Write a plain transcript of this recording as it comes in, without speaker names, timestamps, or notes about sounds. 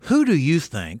Who do you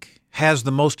think has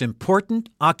the most important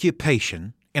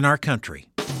occupation in our country?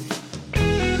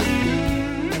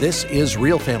 This is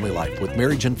Real Family Life with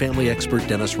marriage and family expert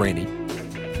Dennis Rainey.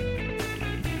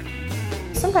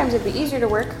 Sometimes it'd be easier to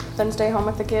work than stay home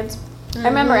with the kids. I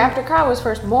remember after Carl was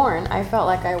first born, I felt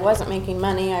like I wasn't making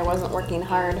money, I wasn't working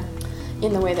hard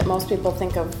in the way that most people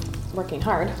think of working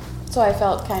hard. So I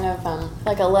felt kind of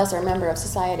like a lesser member of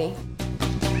society.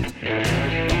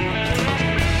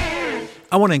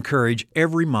 I want to encourage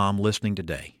every mom listening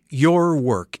today. Your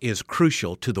work is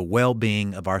crucial to the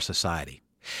well-being of our society.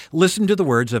 Listen to the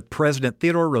words of President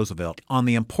Theodore Roosevelt on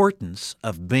the importance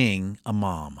of being a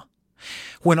mom.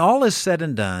 When all is said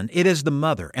and done, it is the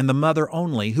mother, and the mother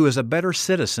only, who is a better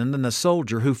citizen than the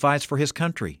soldier who fights for his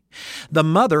country. The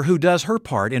mother who does her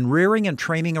part in rearing and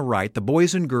training aright the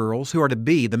boys and girls who are to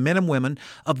be the men and women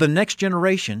of the next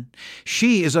generation,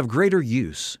 she is of greater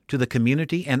use to the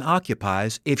community and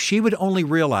occupies, if she would only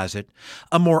realize it,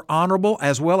 a more honorable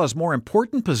as well as more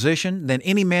important position than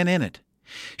any man in it.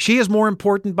 She is more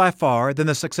important by far than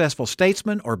the successful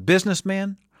statesman or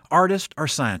businessman, artist or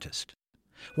scientist.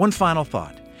 One final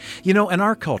thought. In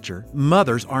our culture,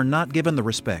 mothers are not given the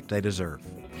respect they deserve.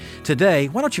 Today,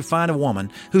 why don't you find a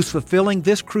woman who's fulfilling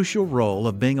this crucial role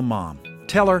of being a mom?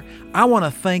 Tell her, I want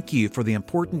to thank you for the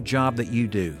important job that you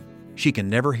do. She can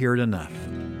never hear it enough.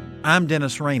 I'm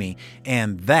Dennis Rainey,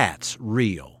 and that's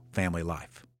Real Family Life.